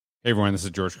Hey everyone, this is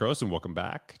George Cross, and welcome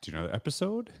back to another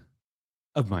episode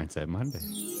of Mindset Monday.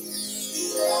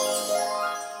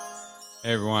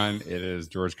 Hey everyone, it is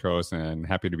George Cross, and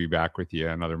happy to be back with you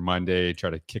another Monday.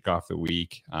 Try to kick off the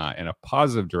week in a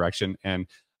positive direction. And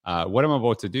what I'm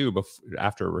about to do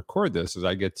after I record this is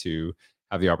I get to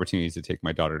have the opportunity to take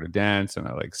my daughter to dance, and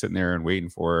I like sitting there and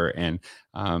waiting for her. And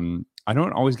I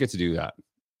don't always get to do that.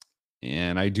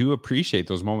 And I do appreciate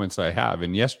those moments I have.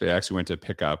 And yesterday, I actually went to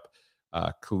pick up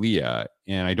Kalia,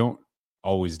 and I don't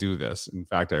always do this. In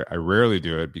fact, I rarely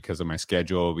do it because of my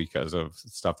schedule, because of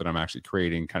stuff that I'm actually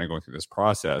creating, kind of going through this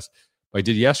process. But I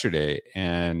did yesterday,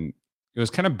 and it was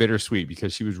kind of bittersweet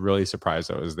because she was really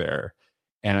surprised I was there.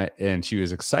 And she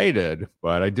was excited,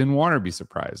 but I didn't want her to be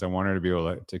surprised. I want her to be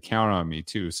able to count on me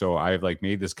too. So I've like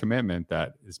made this commitment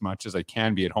that as much as I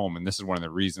can be at home, and this is one of the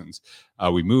reasons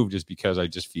we moved, is because I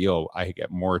just feel I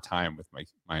get more time with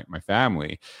my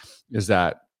family. Is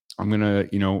that I'm gonna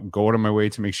go out of my way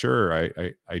to make sure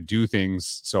I do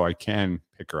things so I can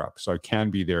pick her up, so I can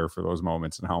be there for those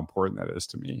moments, and how important that is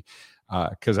to me.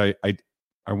 Because I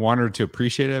want her to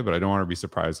appreciate it, but I don't want her to be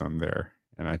surprised I'm there.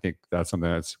 And I think that's something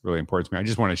that's really important to me. I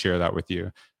just want to share that with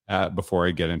you before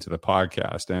I get into the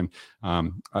podcast. And I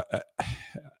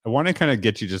want to kind of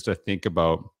get you just to think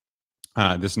about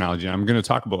this analogy. I'm going to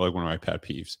talk about like one of my pet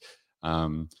peeves,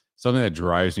 something that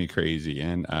drives me crazy.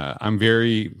 And I'm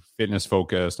very fitness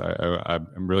focused.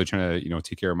 I'm really trying to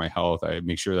take care of my health. I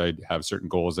make sure that I have certain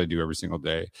goals I do every single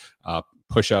day.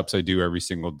 Push-ups I do every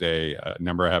single day. A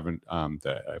number I haven't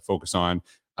that I focus on.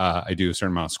 I do a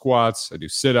certain amount of squats. I do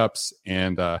sit-ups,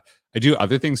 and I do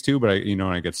other things too. But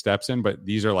I get steps in. But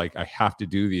these are like I have to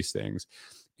do these things,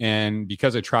 and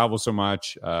because I travel so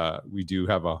much, we do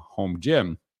have a home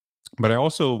gym. But I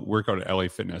also work out at LA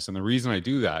Fitness, and the reason I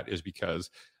do that is because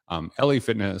LA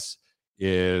Fitness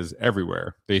is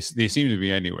everywhere. They seem to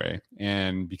be anyway,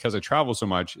 and because I travel so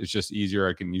much, it's just easier.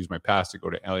 I can use my pass to go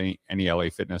to any LA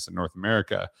Fitness in North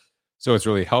America, so it's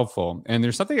really helpful. And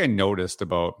there's something I noticed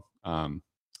about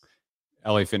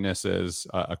LA Fitness is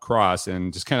across,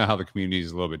 and just kind of how the community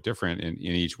is a little bit different in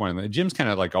each one. And the gym's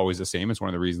kind of like always the same. It's one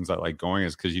of the reasons I like going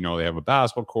is because, they have a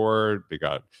basketball court, they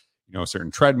got, certain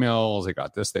treadmills, they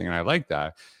got this thing, and I like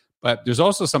that. But there's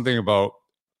also something about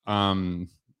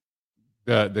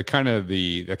the kind of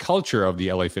the culture of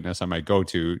the LA Fitness I might go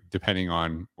to depending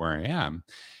on where I am.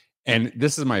 And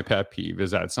this is my pet peeve,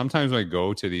 is that sometimes when I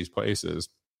go to these places,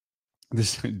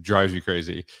 this drives me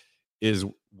crazy, is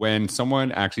when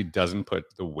someone actually doesn't put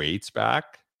the weights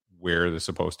back where they're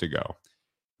supposed to go.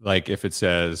 Like if it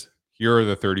says, here are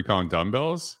the 30-pound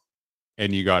dumbbells,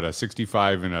 and you got a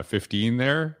 65 and a 15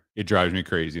 there, it drives me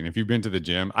crazy. And if you've been to the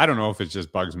gym, I don't know if it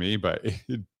just bugs me, but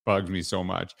it bugs me so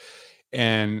much.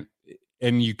 And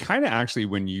you kind of actually,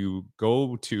 when you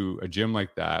go to a gym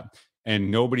like that and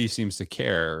nobody seems to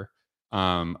care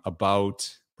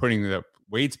about putting the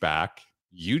weights back,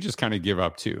 you just kind of give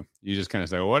up too. You just kind of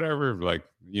say, whatever, like,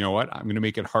 you know what? I'm going to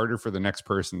make it harder for the next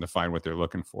person to find what they're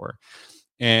looking for.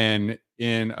 And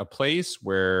in a place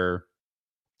where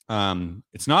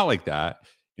it's not like that,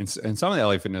 in some of the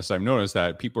LA Fitness, I've noticed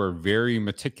that people are very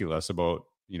meticulous about,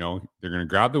 they're going to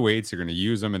grab the weights, they're going to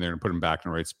use them, and they're going to put them back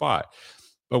in the right spot.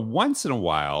 But once in a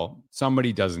while,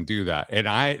 somebody doesn't do that. And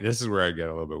this is where I get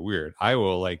a little bit weird. I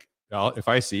will if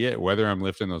I see it, whether I'm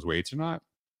lifting those weights or not,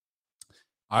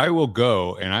 I will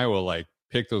go and I will like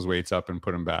pick those weights up and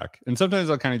put them back. And sometimes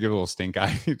I'll kind of give a little stink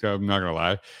eye. I'm not gonna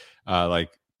lie. Like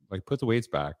put the weights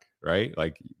back, right?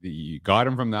 Like you got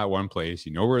them from that one place.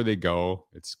 You know where they go.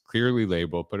 It's clearly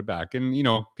labeled. Put it back. And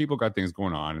people got things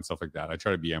going on and stuff like that. I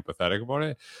try to be empathetic about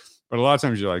it, but a lot of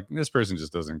times you're like, this person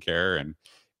just doesn't care,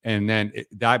 and then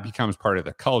that becomes part of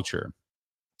the culture.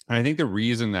 And I think the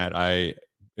reason that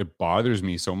it bothers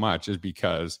me so much is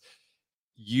because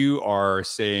you are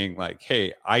saying like,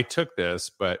 hey, I took this,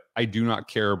 but I do not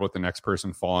care about the next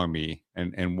person following me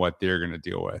and what they're going to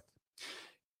deal with.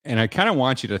 And I kind of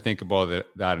want you to think about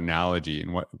that analogy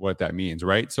and what that means,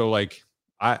 right? So like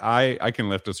I can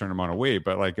lift a certain amount of weight,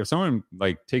 but like if someone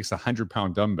like takes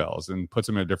 100-pound dumbbells and puts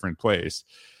them in a different place,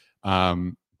 I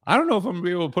don't know if I'm gonna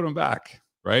be able to put them back,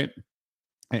 right?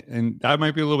 And that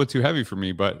might be a little bit too heavy for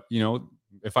me, but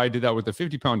if I did that with the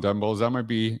 50-pound dumbbells, that might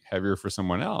be heavier for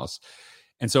someone else.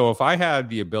 And so if I had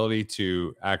the ability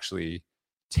to actually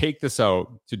take this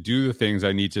out to do the things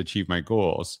I need to achieve my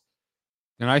goals,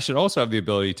 then I should also have the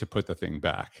ability to put the thing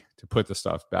back, to put the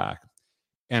stuff back.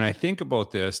 And I think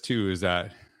about this too, is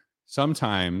that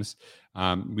sometimes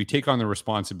we take on the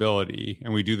responsibility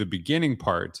and we do the beginning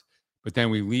part, but then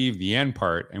we leave the end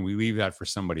part and we leave that for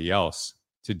somebody else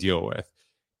to deal with.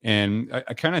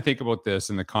 I kind of think about this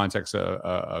in the context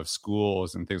of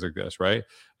schools and things like this, right?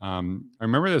 I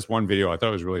remember this one video I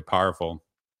thought was really powerful.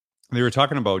 They were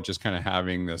talking about just kind of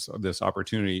having this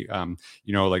opportunity,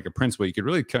 like a principal. You could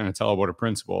really kind of tell about a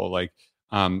principal, like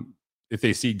if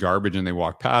they see garbage and they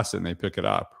walk past it and they pick it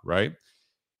up, right?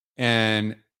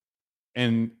 And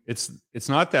it's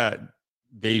not that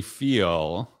they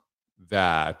feel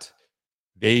that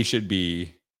they should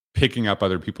be picking up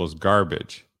other people's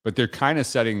garbage, but they're kind of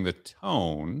setting the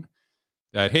tone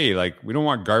that, hey, like, we don't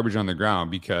want garbage on the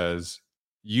ground because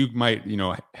you might,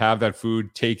 have that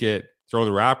food, take it, throw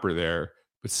the wrapper there,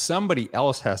 but somebody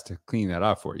else has to clean that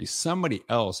up for you. Somebody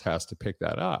else has to pick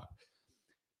that up.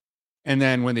 And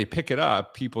then when they pick it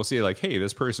up, people say like, hey,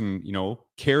 this person,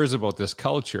 cares about this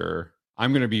culture.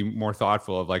 I'm going to be more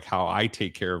thoughtful of like how I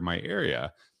take care of my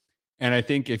area. And I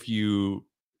think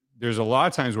there's a lot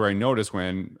of times where I notice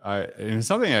and it's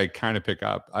something I kind of pick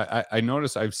up. I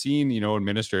notice I've seen,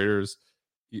 administrators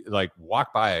like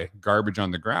walk by garbage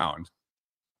on the ground.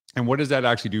 And what does that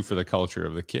actually do for the culture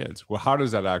of the kids? Well, how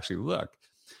does that actually look?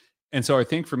 And so I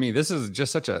think for me, this is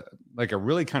just such a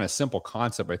really kind of simple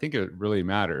concept. I think it really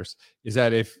matters is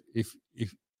that if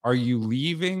are you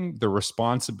leaving the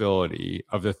responsibility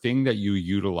of the thing that you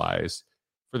utilize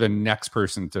for the next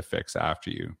person to fix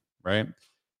after you, right?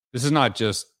 This is not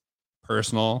just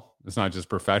personal. It's not just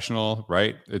professional,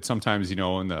 right? It's sometimes,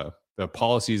 in the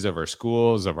policies of our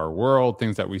schools, of our world,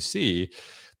 things that we see,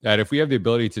 that if we have the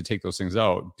ability to take those things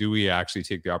out, do we actually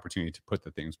take the opportunity to put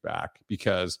the things back?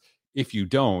 Because if you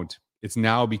don't, it's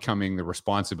now becoming the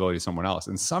responsibility of someone else.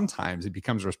 And sometimes it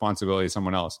becomes responsibility of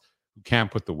someone else who can't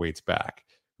put the weights back,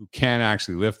 who can't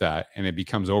actually lift that. And it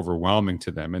becomes overwhelming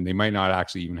to them. And they might not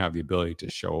actually even have the ability to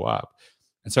show up.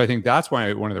 And so I think that's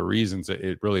why one of the reasons that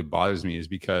it really bothers me is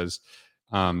because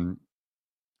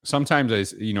sometimes I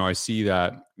see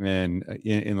that in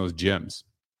those gyms.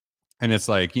 And it's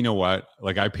like, you know what,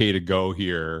 like I pay to go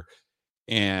here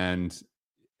and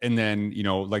then,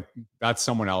 like that's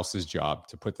someone else's job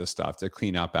to put this stuff, to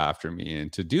clean up after me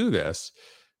and to do this.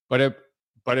 But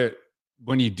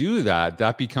when you do that,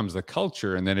 that becomes the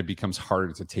culture and then it becomes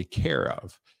harder to take care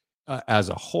of as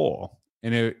a whole.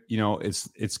 And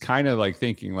it's kind of like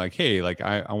thinking like, hey, like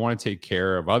I want to take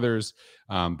care of others,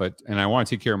 and I want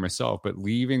to take care of myself, but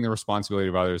leaving the responsibility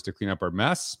of others to clean up our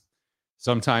mess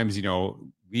sometimes,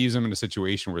 leaves them in a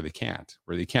situation where they can't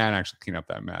actually clean up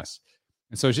that mess.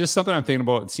 And so it's just something I'm thinking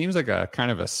about. It seems like a kind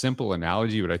of a simple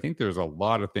analogy, but I think there's a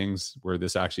lot of things where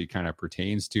this actually kind of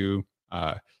pertains to.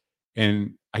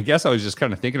 And I guess I was just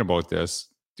kind of thinking about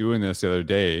doing this the other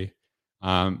day,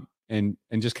 and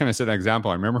just kind of set an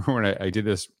example. I remember when I did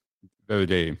this the other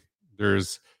day,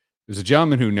 there's a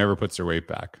gentleman who never puts their weight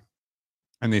back,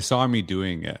 and they saw me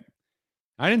doing it.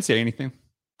 I didn't say anything,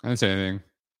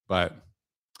 but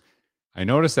I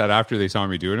noticed that after they saw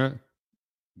me doing it,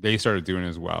 they started doing it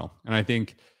as well. And I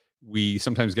think we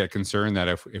sometimes get concerned that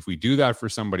if we do that for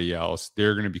somebody else,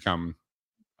 they're going to become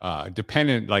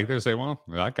dependent. Like they'll say, well,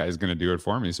 that guy's going to do it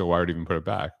for me, so why would I even put it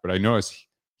back? But I noticed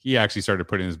he actually started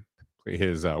putting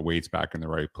his weights back in the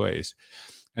right place.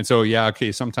 And so, yeah,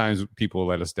 okay, sometimes people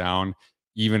let us down,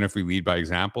 even if we lead by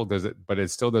example, but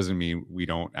it still doesn't mean we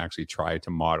don't actually try to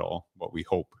model what we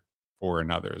hope for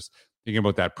in others. Thinking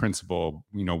about that principle,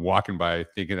 walking by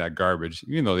thinking that garbage,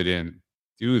 even though they didn't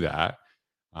do that,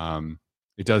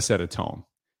 it does set a tone.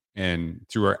 And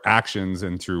through our actions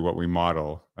and through what we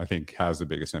model, I think has the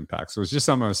biggest impact. So it's just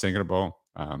something I was thinking about.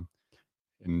 And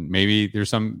maybe there's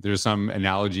some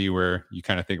analogy where you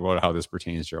kind of think about how this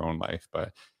pertains to your own life.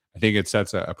 But I think it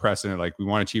sets a precedent. Like we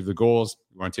want to achieve the goals,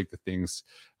 we want to take the things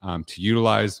to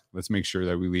utilize. Let's make sure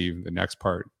that we leave the next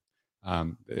part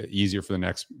easier for the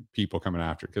next people coming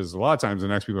after. Because a lot of times the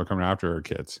next people are coming after are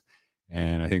kids.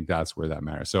 And I think that's where that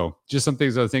matters. So just some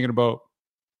things I was thinking about.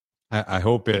 I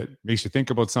hope it makes you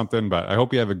think about something, but I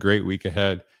hope you have a great week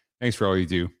ahead. Thanks for all you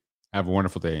do. Have a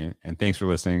wonderful day. And thanks for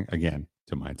listening again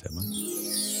to Mindset Monday.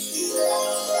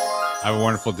 Have a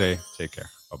wonderful day. Take care.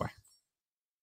 Bye-bye.